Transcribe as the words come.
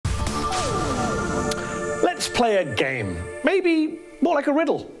Let's play a game, maybe more like a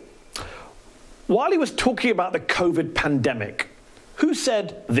riddle. While he was talking about the COVID pandemic, who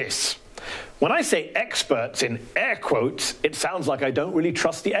said this? When I say experts in air quotes, it sounds like I don't really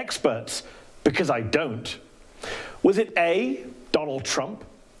trust the experts, because I don't. Was it A, Donald Trump,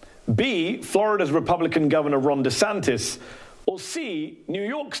 B, Florida's Republican Governor Ron DeSantis, or C, New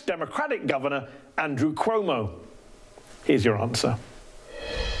York's Democratic Governor Andrew Cuomo? Here's your answer.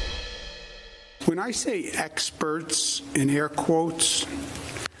 When I say experts in air quotes,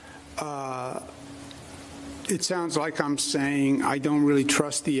 it sounds like I'm saying I don't really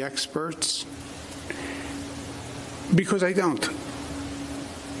trust the experts, because I don't.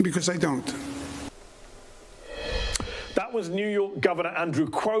 That was New York Governor Andrew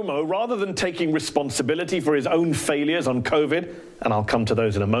Cuomo. Rather than taking responsibility for his own failures on COVID, and I'll come to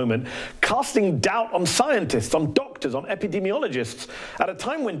those in a moment, casting doubt on scientists, on doctors, on epidemiologists, at a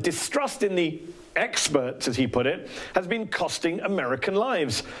time when distrust in the experts, as he put it, has been costing American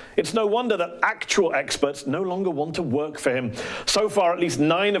lives. It's no wonder that actual experts no longer want to work for him. So far, at least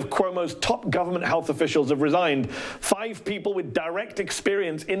 9 of Cuomo's top government health officials have resigned. 5 people with direct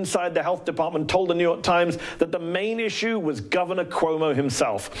experience inside the health department told the New York Times that the main issue was Governor Cuomo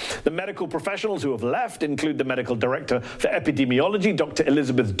himself. The medical professionals who have left include the medical director for epidemiology, Dr.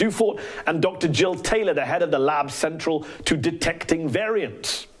 Elizabeth Dufort, and Dr. Jill Taylor, the head of the lab central to detecting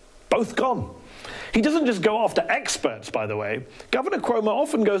variants. Both gone. He doesn't just go after experts, by the way. Governor Cuomo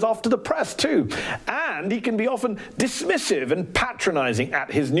often goes after the press, too. And he can be often dismissive and patronizing at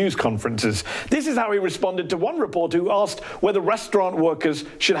his news conferences. This is how he responded to one reporter who asked whether restaurant workers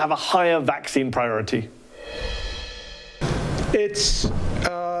should have a higher vaccine priority. It's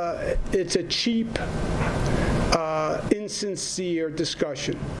a cheap, insincere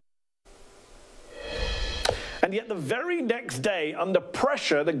discussion. And yet the very next day, under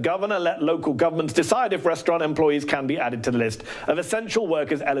pressure, the governor let local governments decide if restaurant employees can be added to the list of essential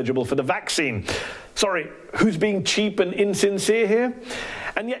workers eligible for the vaccine. Sorry, who's being cheap and insincere here?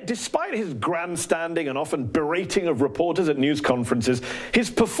 And yet, despite his grandstanding and often berating of reporters at news conferences, his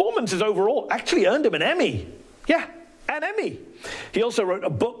performances overall actually earned him an Emmy. Yeah, an Emmy. He also wrote a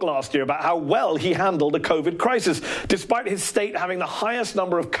book last year about how well he handled the COVID crisis, despite his state having the highest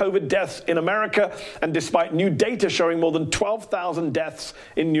number of COVID deaths in America, and despite new data showing more than 12,000 deaths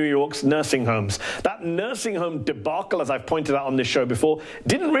in New York's nursing homes. That nursing home debacle, as I've pointed out on this show before,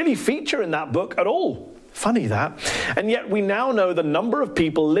 didn't really feature in that book at all. Funny that. And yet we now know the number of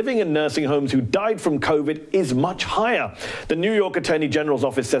people living in nursing homes who died from COVID is much higher. The New York Attorney General's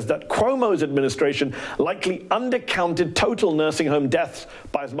office says that Cuomo's administration likely undercounted total nursing home deaths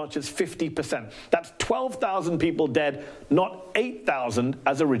by as much as 50%. That's 12,000 people dead, not 8,000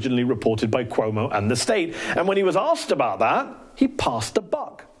 as originally reported by Cuomo and the state. And when he was asked about that, he passed the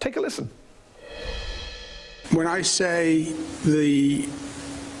buck. Take a listen. When I say the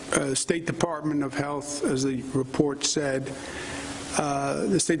State Department of Health, as the report said,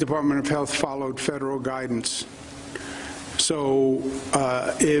 the State Department of Health followed federal guidance. So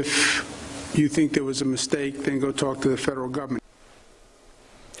if you think there was a mistake, then go talk to the federal government.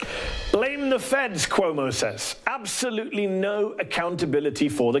 Blame the feds, Cuomo says. Absolutely no accountability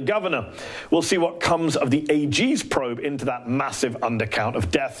for the governor. We'll see what comes of the AG's probe into that massive undercount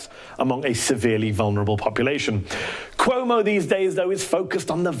of deaths among a severely vulnerable population. Cuomo these days, though, is focused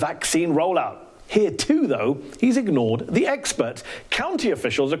on the vaccine rollout. Here, too, though, he's ignored the experts. County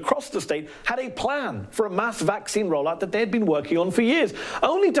officials across the state had a plan for a mass vaccine rollout that they had been working on for years,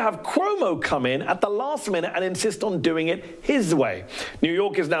 only to have Cuomo come in at the last minute and insist on doing it his way. New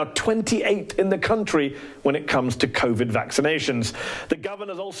York is now 28th in the country when it comes to COVID vaccinations. The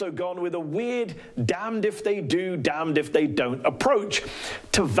governor's also gone with a weird damned if they do, damned if they don't approach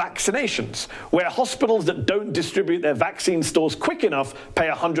to vaccinations, where hospitals that don't distribute their vaccine stores quick enough pay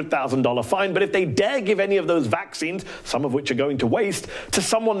a $100,000 fine, but if they dare give any of those vaccines, some of which are going to waste, to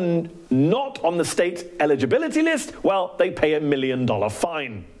someone not on the state's eligibility list, well, they pay $1 million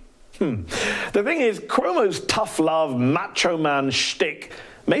fine. The thing is, Cuomo's tough love, macho man shtick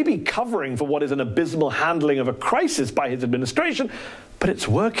may be covering for what is an abysmal handling of a crisis by his administration, but it's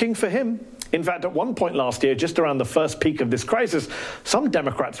working for him. In fact, at one point last year, just around the first peak of this crisis, some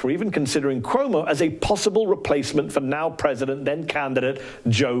Democrats were even considering Cuomo as a possible replacement for now President, then candidate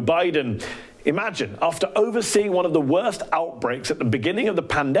Joe Biden. Imagine, after overseeing one of the worst outbreaks at the beginning of the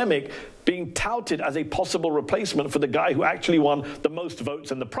pandemic, being touted as a possible replacement for the guy who actually won the most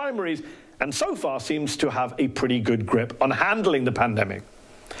votes in the primaries, and so far seems to have a pretty good grip on handling the pandemic.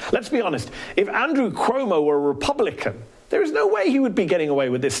 Let's be honest, if Andrew Cuomo were a Republican, there is no way he would be getting away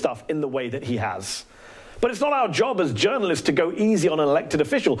with this stuff in the way that he has. But it's not our job as journalists to go easy on an elected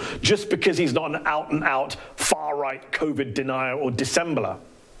official just because he's not an out-and-out far-right COVID denier or dissembler.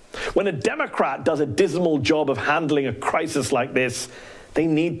 When a Democrat does a dismal job of handling a crisis like this, they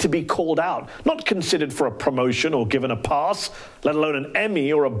need to be called out, not considered for a promotion or given a pass, let alone an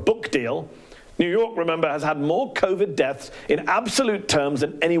Emmy or a book deal. New York, remember, has had more COVID deaths in absolute terms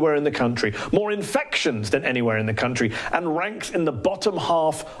than anywhere in the country, more infections than anywhere in the country, and ranks in the bottom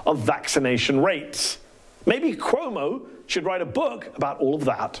half of vaccination rates. Maybe Cuomo should write a book about all of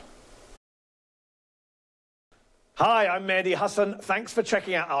that. Hi, I'm Mehdi Hasan. Thanks for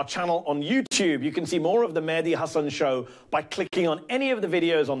checking out our channel on YouTube. You can see more of The Mehdi Hasan Show by clicking on any of the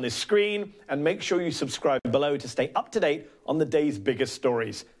videos on this screen, and make sure you subscribe below to stay up to date on the day's biggest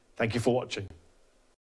stories. Thank you for watching.